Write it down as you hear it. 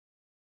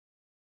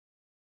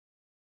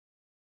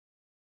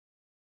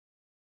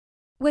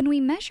When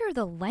we measure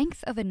the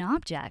length of an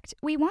object,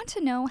 we want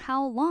to know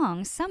how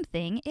long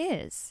something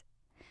is.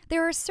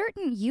 There are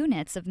certain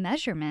units of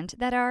measurement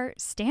that are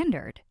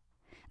standard.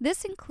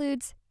 This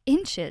includes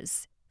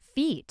inches,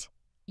 feet,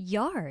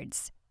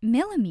 yards,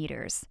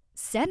 millimeters,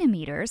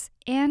 centimeters,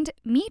 and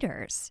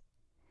meters.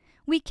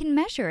 We can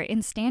measure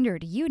in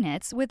standard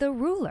units with a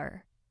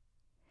ruler.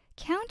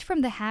 Count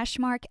from the hash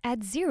mark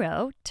at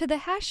 0 to the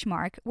hash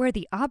mark where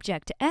the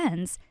object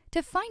ends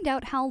to find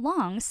out how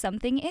long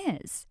something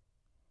is.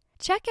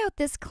 Check out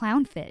this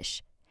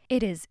clownfish.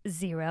 It is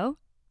 0,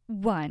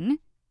 1,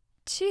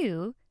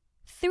 2,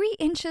 3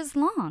 inches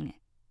long.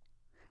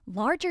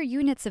 Larger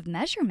units of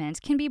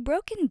measurement can be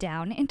broken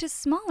down into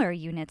smaller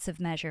units of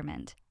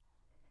measurement.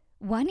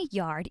 1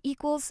 yard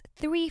equals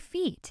 3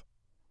 feet.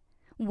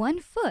 1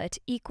 foot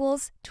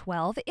equals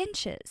 12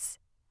 inches.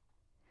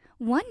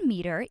 1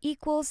 meter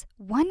equals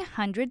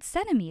 100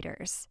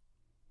 centimeters.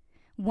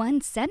 1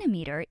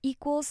 centimeter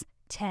equals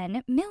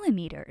 10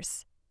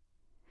 millimeters.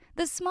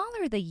 The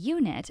smaller the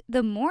unit,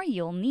 the more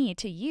you'll need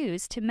to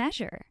use to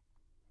measure.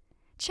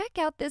 Check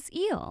out this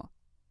eel.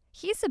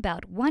 He's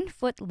about 1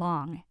 foot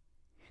long.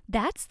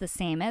 That's the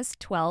same as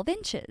 12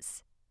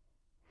 inches.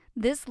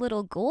 This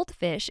little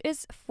goldfish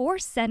is 4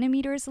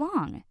 centimeters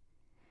long.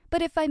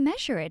 But if I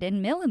measure it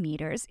in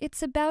millimeters,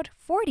 it's about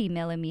 40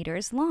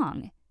 millimeters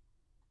long.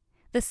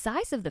 The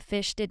size of the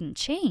fish didn't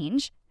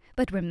change,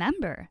 but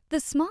remember, the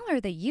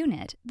smaller the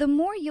unit, the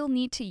more you'll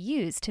need to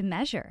use to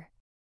measure.